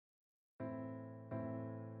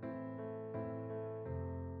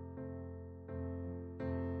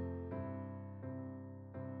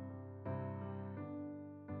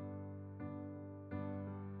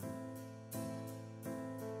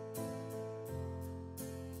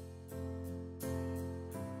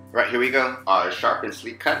Right, here we go. Sharp and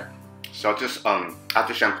sleek cut. So I'll just,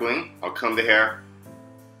 after shampooing, I'll comb the hair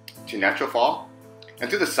to natural fall.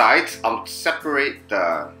 And to the sides, I'll separate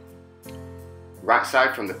the right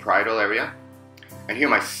side from the parietal area. And here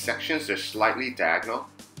my sections, they're slightly diagonal.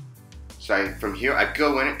 So from here, I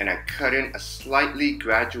go in and I cut in a slightly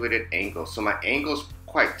graduated angle. So my angle's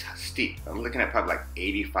quite steep. I'm looking at probably like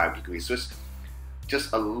 85 degrees. So it's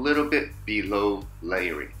just a little bit below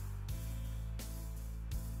layering.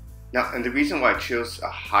 Now, and the reason why I chose a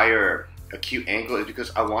higher acute angle is because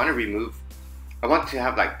I want to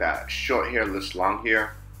have like that short hair, less long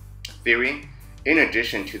hair theory, in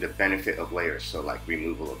addition to the benefit of layers, so like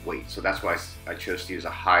removal of weight. So that's why I chose to use a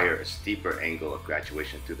higher, a steeper angle of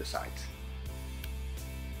graduation through the sides.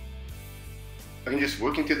 Okay, just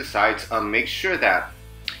working through the sides, make sure that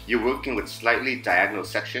you're working with slightly diagonal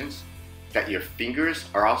sections, that your fingers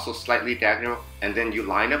are also slightly diagonal, and then you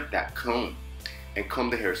line up that comb and comb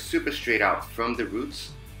the hair super straight out from the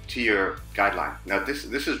roots to your guideline. Now this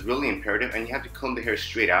is really imperative, and you have to comb the hair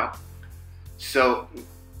straight out. So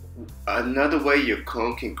another way your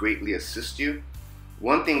comb can greatly assist you,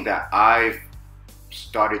 one thing that I've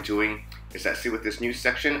started doing is that, see, with this new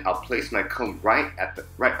section, I'll place my comb right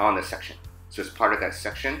on the section. So it's part of that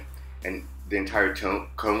section, and the entire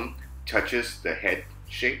comb touches the head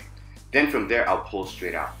shape. Then from there, I'll pull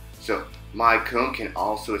straight out. So my comb can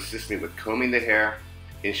also assist me with combing the hair,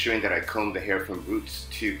 ensuring that I comb the hair from roots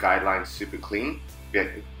to guidelines super clean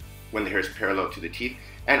when the hair is parallel to the teeth.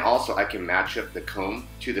 And also I can match up the comb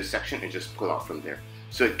to the section and just pull out from there.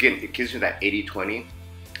 So again, it gives me that 80-20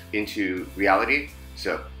 into reality.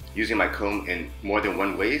 So using my comb in more than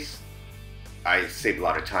one ways, I save a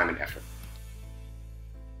lot of time and effort.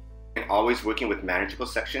 And always working with manageable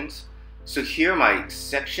sections. So here my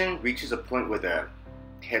section reaches a point where the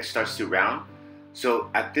head starts to round.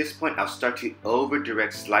 So at this point, I'll start to over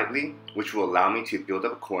direct slightly, which will allow me to build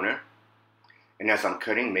up a corner. And as I'm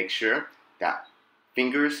cutting, make sure that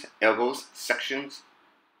fingers, elbows, sections,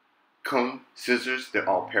 comb, scissors, they're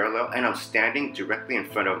all parallel, and I'm standing directly in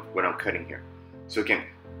front of what I'm cutting here. So again,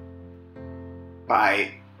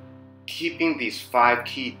 by keeping these 5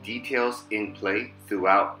 key details in play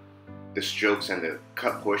throughout the strokes and the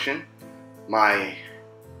cut portion, my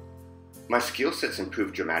skill sets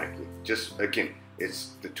improve dramatically. Just again,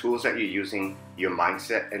 it's the tools that you're using, your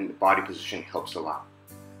mindset, and the body position helps a lot.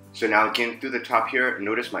 So now again, through the top here,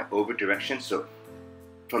 notice my over direction. So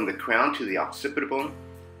from the crown to the occipital bone,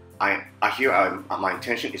 my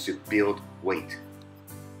intention is to build weight.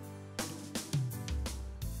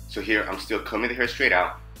 So here, I'm still combing the hair straight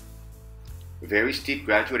out, very steep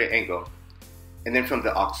graduated angle. And then from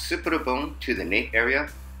the occipital bone to the nape area,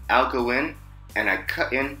 I'll go in and I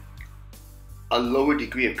cut in a lower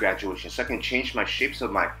degree of graduation, so I can change my shape so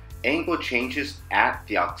my angle changes at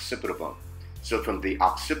the occipital bone. So from the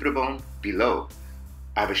occipital bone below,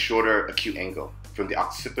 I have a shorter acute angle. From the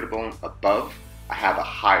occipital bone above, I have a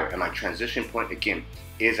higher, and my transition point again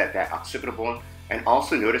is at that occipital bone. And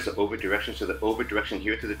also notice the over direction. So the over direction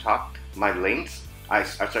here to the top, my lengths, I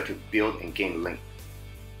start to build and gain length.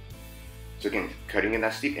 So again, cutting in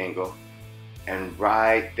that steep angle, and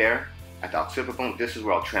right there at the occipital bone, this is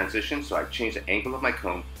where I'll transition. So I change the angle of my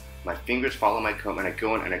comb, my fingers follow my comb, and I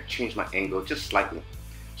go in and I change my angle just slightly.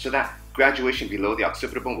 So that graduation below the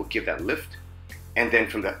occipital bone will give that lift. And then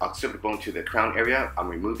from the occipital bone to the crown area, I'm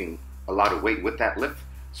removing a lot of weight with that lift.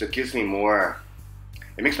 So it gives me more,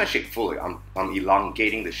 it makes my shape fuller. I'm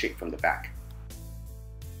elongating the shape from the back.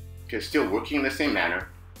 Okay, still working in the same manner.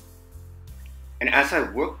 And as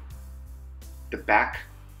I work the back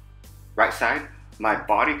right side, my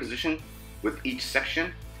body position with each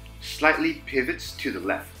section slightly pivots to the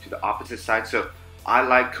left, to the opposite side. So I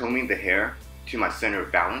like combing the hair to my center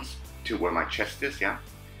of balance, to where my chest is, yeah?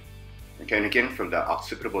 Okay, and again, from the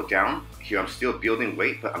occipital bone down, here I'm still building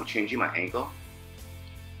weight, but I'm changing my angle.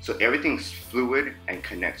 So everything's fluid and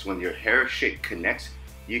connects. When your hair shape connects,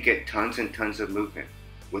 you get tons and tons of movement.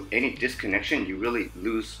 With any disconnection, you really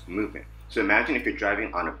lose movement. So imagine if you're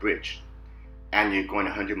driving on a bridge and you're going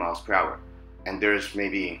 100 miles per hour, and there's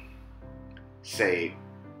maybe, say,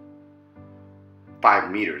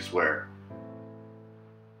 5 meters where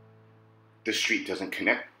the street doesn't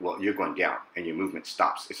connect. Well, you're going down and your movement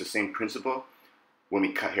stops. It's the same principle when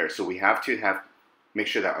we cut hair. So we have to make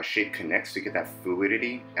sure that our shape connects to get that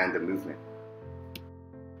fluidity and the movement.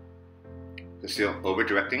 So still over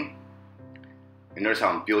directing. And notice how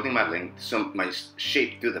I'm building my length. So my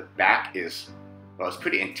shape through the back is, well, it's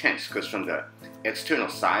pretty intense, because from the external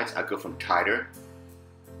sides, I go from tighter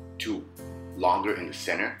to longer in the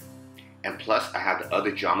center. And plus, I have the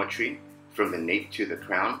other geometry from the nape to the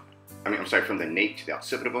crown. I'm sorry, from the nape to the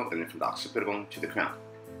occipital bone, and then from the occipital bone to the crown.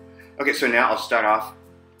 Okay, so now I'll start off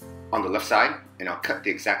on the left side, and I'll cut the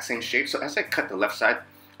exact same shape. So as I cut the left side,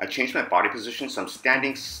 I change my body position, so I'm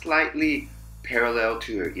standing slightly parallel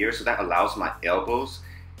to your ear, so that allows my elbows,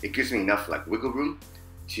 it gives me enough like wiggle room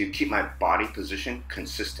to keep my body position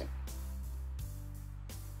consistent.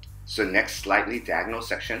 So next, slightly diagonal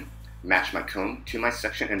section, match my comb to my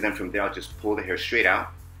section, and then from there I'll just pull the hair straight out.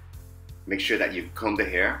 Make sure that you comb the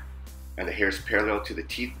hair and the hair is parallel to the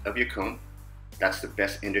teeth of your comb. That's the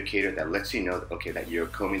best indicator that lets you know, okay, that you're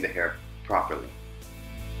combing the hair properly.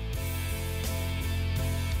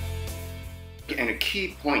 And a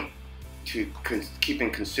key point to keep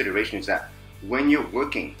in consideration is that when you're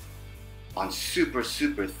working on super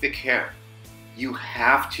thick hair, you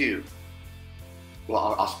have to,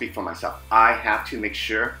 well, I'll speak for myself, I have to make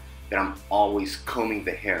sure that I'm always combing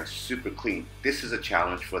the hair super clean. This is a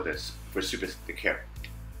challenge for super thick hair.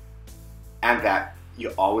 And that you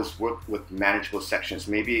always work with manageable sections.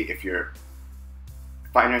 Maybe if you're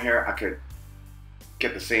finer hair, I could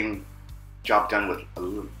get the same job done with a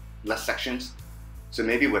little less sections. So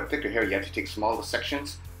maybe with thicker hair, you have to take smaller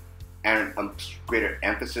sections and a greater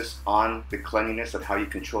emphasis on the cleanliness of how you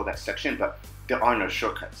control that section, but there are no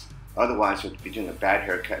shortcuts. Otherwise, you'll be doing a bad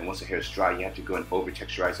haircut, and once the hair is dry, you have to go and over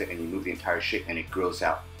texturize it, and you move the entire shape, and it grows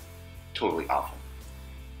out totally awful.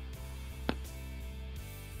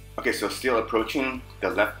 Okay, so still approaching the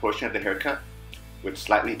left portion of the haircut with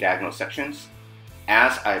slightly diagonal sections.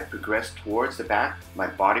 As I progress towards the back, my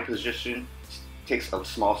body position takes a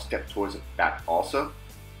small step towards the back also.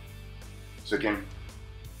 So again,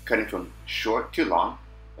 cutting from short to long,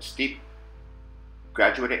 a steep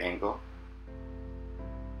graduated angle.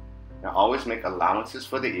 Now always make allowances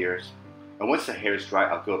for the ears. And once the hair is dry,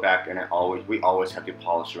 I'll go back and we always have to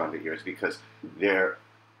polish around the ears, because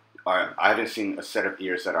I haven't seen a set of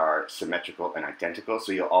ears that are symmetrical and identical,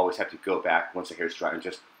 so you'll always have to go back once the hair is dry and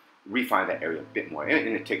just refine that area a bit more,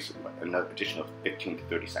 and it takes another additional 15 to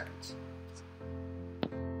 30 seconds.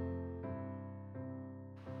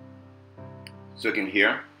 So again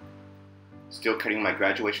here, still cutting my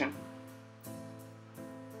graduation.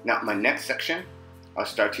 Now my next section, I'll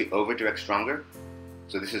start to over direct stronger.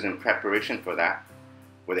 So this is in preparation for that,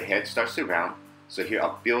 where the head starts to round. So here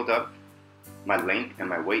I'll build up my length and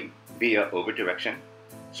my weight via over direction.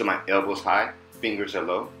 So my elbow's high, fingers are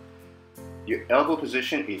low. Your elbow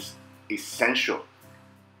position is essential.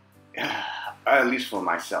 At least for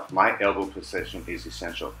myself, my elbow position is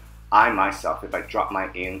essential. I myself, if I drop my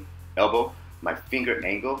elbow, my finger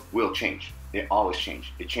angle will change. It always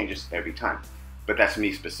changes. It changes every time. But that's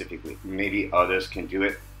me specifically. Maybe others can do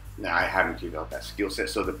it. Now, I haven't developed that skill set.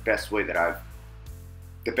 So the best remedy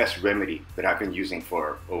that I've been using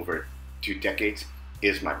for over 2 decades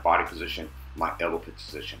is my body position, my elbow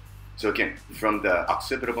position. So again, from the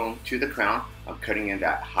occipital bone to the crown, I'm cutting in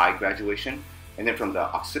that high graduation. And then from the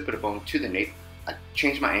occipital bone to the nape, I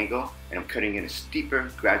change my angle and I'm cutting in a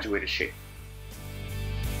steeper graduated shape.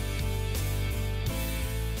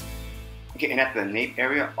 Okay, and at the nape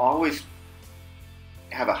area, always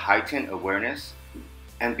have a heightened awareness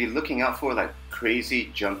and be looking out for like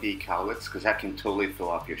crazy jumpy cowlicks, because that can totally throw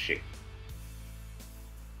off your shape.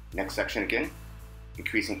 Next section again,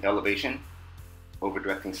 increasing elevation, over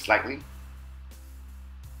directing slightly.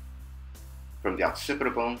 From the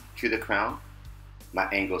occipital bone to the crown, my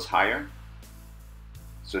angle's higher.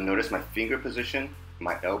 So notice my finger position,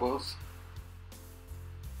 my elbows.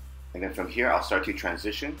 And then from here, I'll start to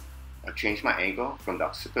transition. I'll change my angle from the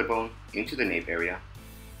occipital bone into the nape area.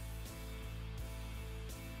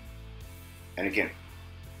 And again,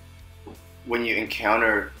 when you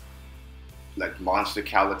encounter like monster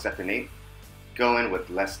cowlicks at the nape, go in with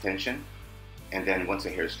less tension. And then once the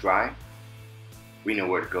hair is dry, we know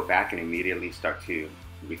where to go back and immediately start to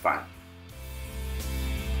refine.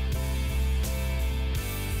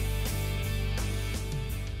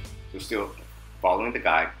 So still following the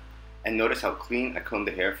guide, and notice how clean I comb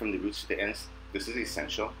the hair from the roots to the ends. This is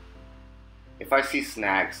essential. If I see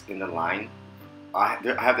snags in the line, I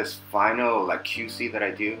have this final like QC that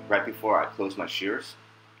I do right before I close my shears.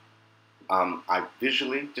 I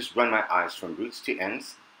visually just run my eyes from roots to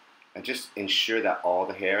ends and just ensure that all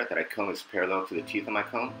the hair that I comb is parallel to the teeth of my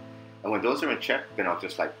comb. And when those are in check, then I'll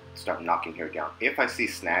just like start knocking hair down. If I see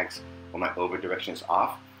snags or my over direction is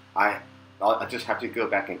off, I just have to go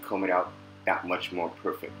back and comb it out that much more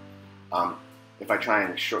perfect. If I try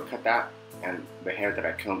and shortcut that and the hair that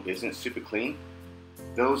I comb isn't super clean,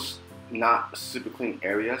 those not super clean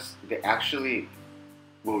areas, they actually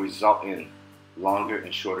will result in longer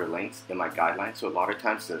and shorter lengths than my guideline. So a lot of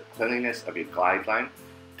times the cleanliness of your guideline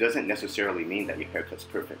doesn't necessarily mean that your haircut's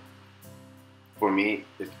perfect. For me,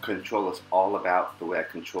 the control is all about the way I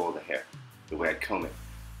control the hair, the way I comb it.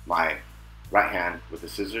 My right hand with the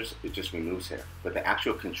scissors, it just removes hair, but the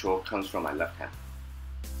actual control comes from my left hand.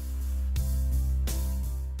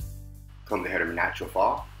 Comb the hair to natural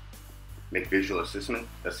fall, make visual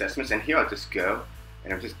assessments, and here I'll just go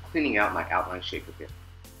and I'm just cleaning out my outline shape a bit.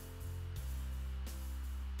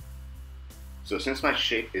 So since my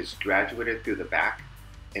shape is graduated through the back,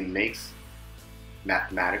 it makes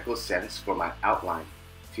mathematical sense for my outline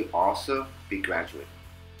to also be graduated.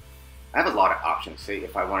 I have a lot of options. Say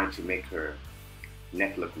if I wanted to make her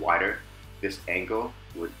neck look wider, this angle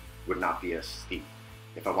would not be as steep.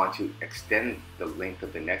 If I want to extend the length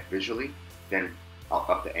of the neck visually, then I'll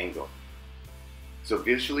up the angle. So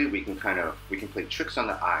visually we can play tricks on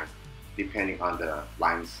the eye depending on the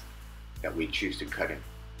lines that we choose to cut in.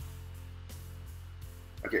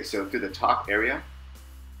 Okay, so through the top area,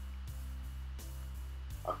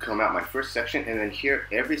 I'll comb out my first section, and then here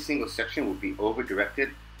every single section will be over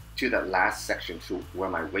directed to that last section, to where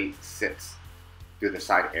my weight sits through the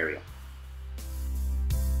side area.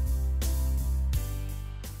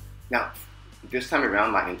 Now, this time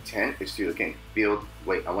around, my intent is to, again, build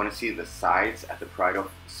weight. I want to see the sides at the parietal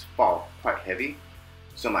fall quite heavy,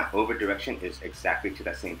 so my over direction is exactly to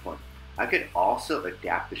that same point. I could also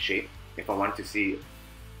adapt the shape. If I wanted to see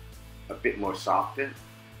a bit more softened,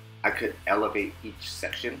 I could elevate each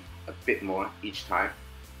section a bit more each time.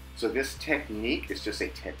 So this technique is just a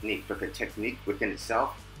technique, but the technique within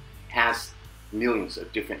itself has millions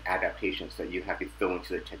of different adaptations that you have to throw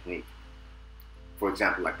into the technique. For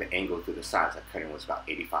example, like the angle through the sides I cut in was about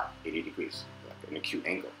 80 degrees, like an acute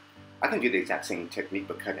angle. I can do the exact same technique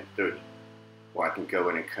but cut in 30. Or I can go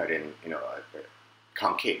in and cut in, a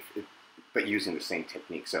concave, but using the same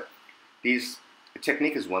technique. So the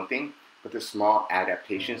technique is one thing, but the small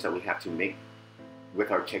adaptations that we have to make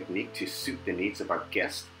with our technique to suit the needs of our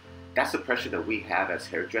guests, that's the pressure that we have as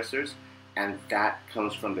hairdressers, and that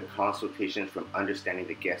comes from the consultation, from understanding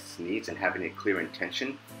the guest's needs and having a clear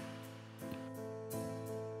intention.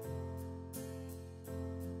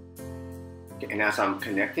 Okay, and as I'm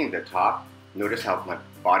connecting the top, notice how my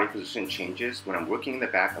body position changes. When I'm working in the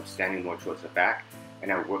back, I'm standing more towards the back,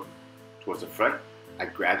 and I work towards the front. I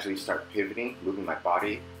gradually start pivoting, moving my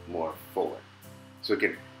body more forward. So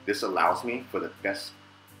again, this allows me for the best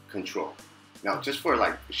control. Now, just for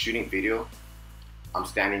like shooting video, I'm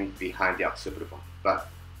standing behind the occipital bone. But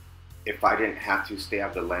if I didn't have to stay out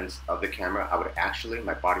of the lens of the camera, I would actually,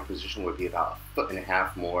 my body position would be about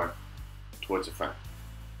 1.5 feet more towards the front.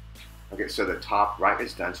 Okay, so the top right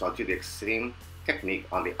is done, so I'll do the same technique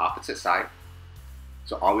on the opposite side.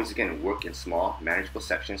 So always, again, work in small, manageable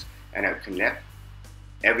sections, and I connect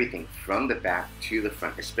everything from the back to the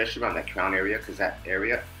front, especially around that crown area, because that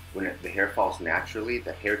area, when the hair falls naturally,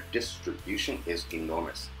 the hair distribution is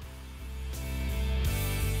enormous.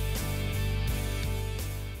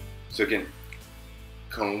 So again,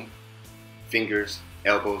 comb, fingers,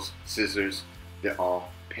 elbows, scissors, they're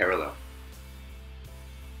all parallel.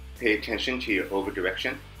 Pay attention to your over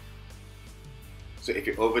direction. So if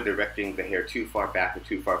you're over directing the hair too far back or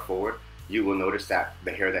too far forward, you will notice that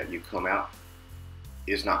the hair that you comb out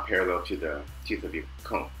is not parallel to the teeth of your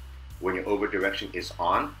comb. When your over direction is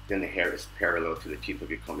on, then the hair is parallel to the teeth of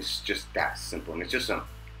your comb. It's just that simple, and it's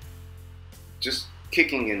just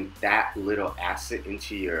kicking in that little asset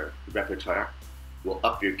into your repertoire will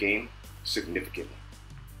up your game significantly.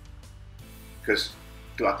 Because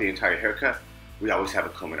throughout the entire haircut, we always have a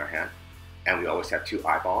comb in our hand, and we always have 2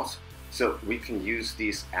 eyeballs. So we can use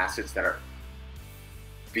these assets that are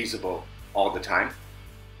feasible all the time.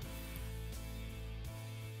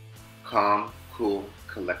 Calm, cool,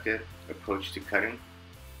 collected approach to cutting.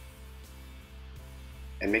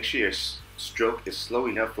 And make sure your stroke is slow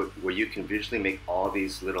enough where you can visually make all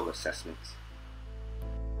these little assessments.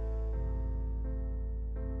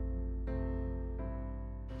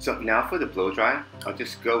 So now for the blow dry, I'll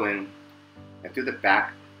just go in and through the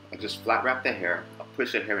back, I'll just flat wrap the hair. I'll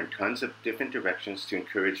push the hair in tons of different directions to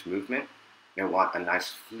encourage movement, and I want a nice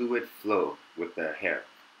fluid flow with the hair.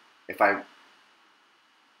 If I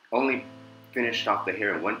only finished off the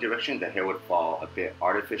hair in one direction, the hair would fall a bit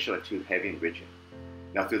artificial and too heavy and rigid.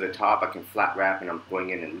 Now through the top, I can flat wrap, and I'm going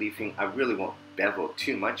in and leafing. I really won't bevel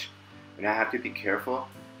too much, and I have to be careful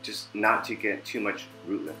just not to get too much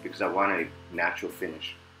root lift because I want a natural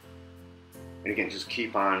finish. And again, just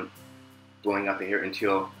keep on blowing out the hair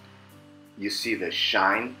until you see the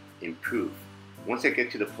shine improve. Once I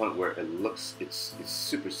get to the point where it's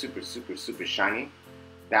super shiny,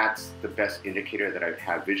 that's the best indicator that I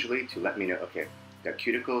have visually to let me know, okay, that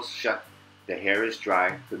cuticle's shut, the hair is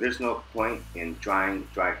dry, so there's no point in drying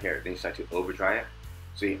dried hair. Then you start to over dry it.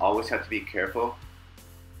 So you always have to be careful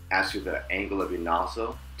as to the angle of your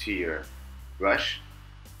nozzle to your brush.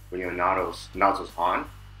 When your nozzle's on,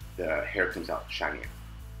 the hair comes out shinier.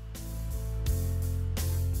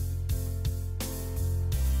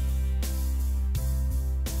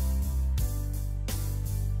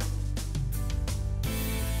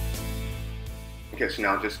 Okay, so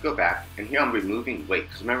now just go back, and here I'm removing weight,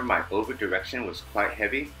 because remember my over direction was quite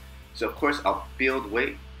heavy. So of course I'll build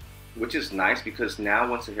weight, which is nice because now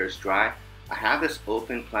once the hair is dry, I have this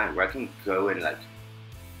open plan where I can go and like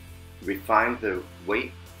refine the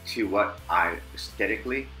weight to what I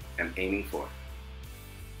aesthetically am aiming for.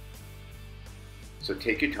 So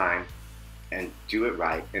take your time and do it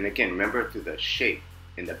right. And again, remember through the shape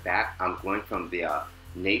in the back, I'm going from the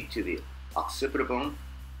nape to the occipital bone.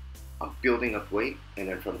 I'm building up weight, and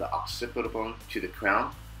then from the occipital bone to the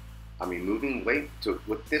crown, I'm removing weight. So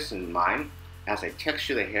with this in mind, as I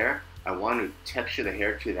texture the hair, I want to texture the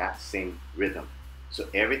hair to that same rhythm, so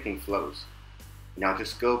everything flows. Now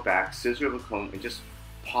just go back, scissor over comb, and just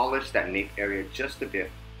polish that nape area just a bit.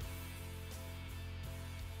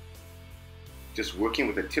 Just working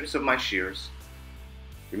with the tips of my shears.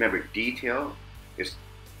 Remember, detail is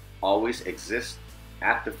always exists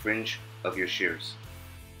at the fringe of your shears.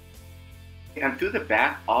 And through the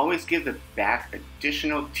back, always give the back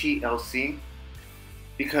additional TLC,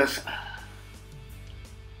 because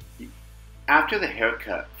after the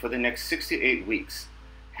haircut, for the next 6 to 8 weeks,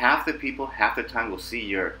 half the people, half the time will see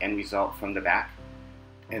your end result from the back.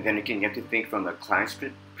 And then again, you have to think from the client's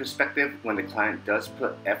perspective. When the client does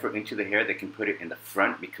put effort into the hair, they can put it in the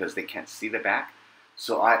front because they can't see the back.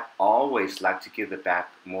 So I always like to give the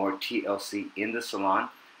back more TLC in the salon,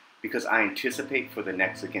 because I anticipate for the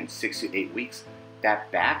next, again, 6 to 8 weeks,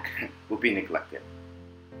 that back will be neglected.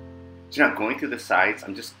 So now going through the sides,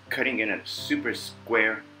 I'm just cutting in a super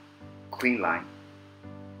square, clean line.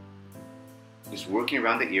 Just working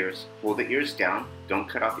around the ears. Hold the ears down, don't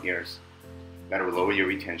cut off the ears. That'll lower your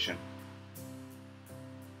retention.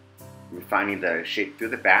 Refining the shape through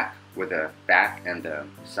the back, where the back and the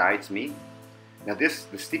sides meet. Now the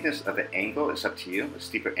steepness of the angle is up to you. A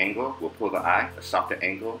steeper angle will pull the eye, a softer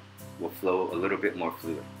angle will flow a little bit more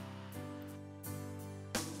fluid.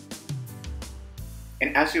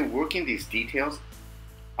 And as you're working these details,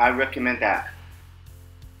 I recommend that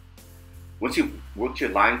once you've worked your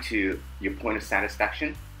line to your point of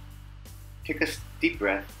satisfaction, take a deep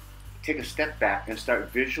breath, take a step back, and start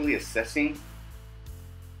visually assessing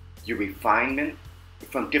your refinement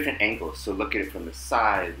from different angles. So look at it from the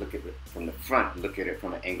side, look at it from the front, look at it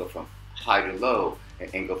from an angle from high to low, an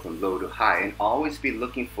angle from low to high, and always be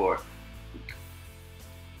looking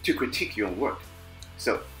to critique your own work.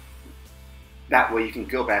 So that way you can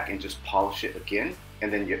go back and just polish it again,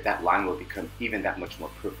 and then that line will become even that much more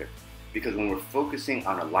perfect. Because when we're focusing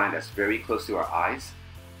on a line that's very close to our eyes,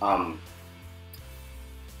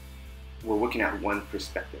 we're looking at one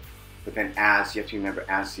perspective. But then you have to remember,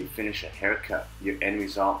 as you finish a haircut, your end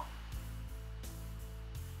result,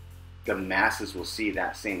 the masses will see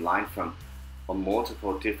that same line from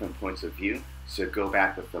multiple different points of view. So go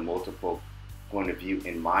back with the multiple point of view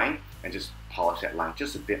in mind and just polish that line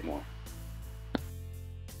just a bit more.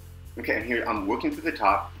 Okay, and here I'm working through the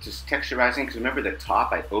top, just texturizing, because remember the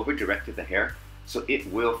top, I over directed the hair, so it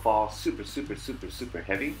will fall super, super, super, super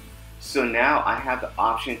heavy. So now I have the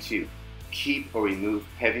option to keep or remove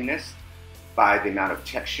heaviness by the amount of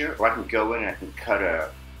texture, or I can go in and I can cut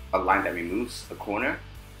a line that removes a corner,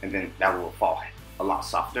 and then that will fall a lot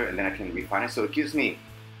softer, and then I can refine it. So it gives me,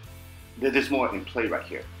 there's more in play right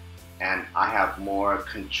here, and I have more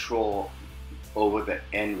control over the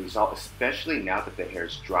end result, especially now that the hair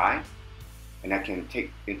is dry, and I can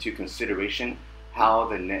take into consideration how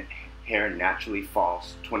the hair naturally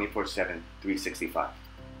falls 24/7, 365.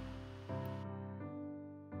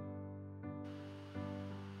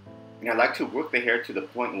 And I like to work the hair to the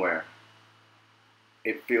point where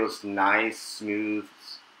it feels nice, smooth,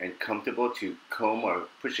 and comfortable to comb or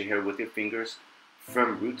push your hair with your fingers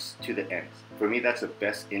from roots to the ends. For me, that's the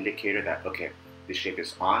best indicator that, okay, the shape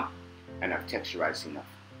is on and I've texturized enough.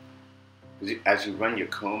 As you run your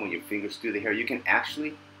comb or your fingers through the hair, you can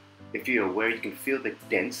actually, if you're aware, you can feel the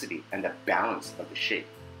density and the balance of the shape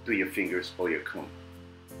through your fingers or your comb.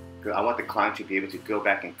 Because I want the client to be able to go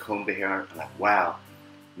back and comb the hair and like, wow,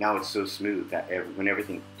 now it's so smooth that when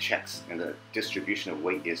everything checks and the distribution of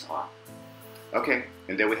weight is on. Okay,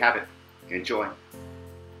 and there we have it. Enjoy.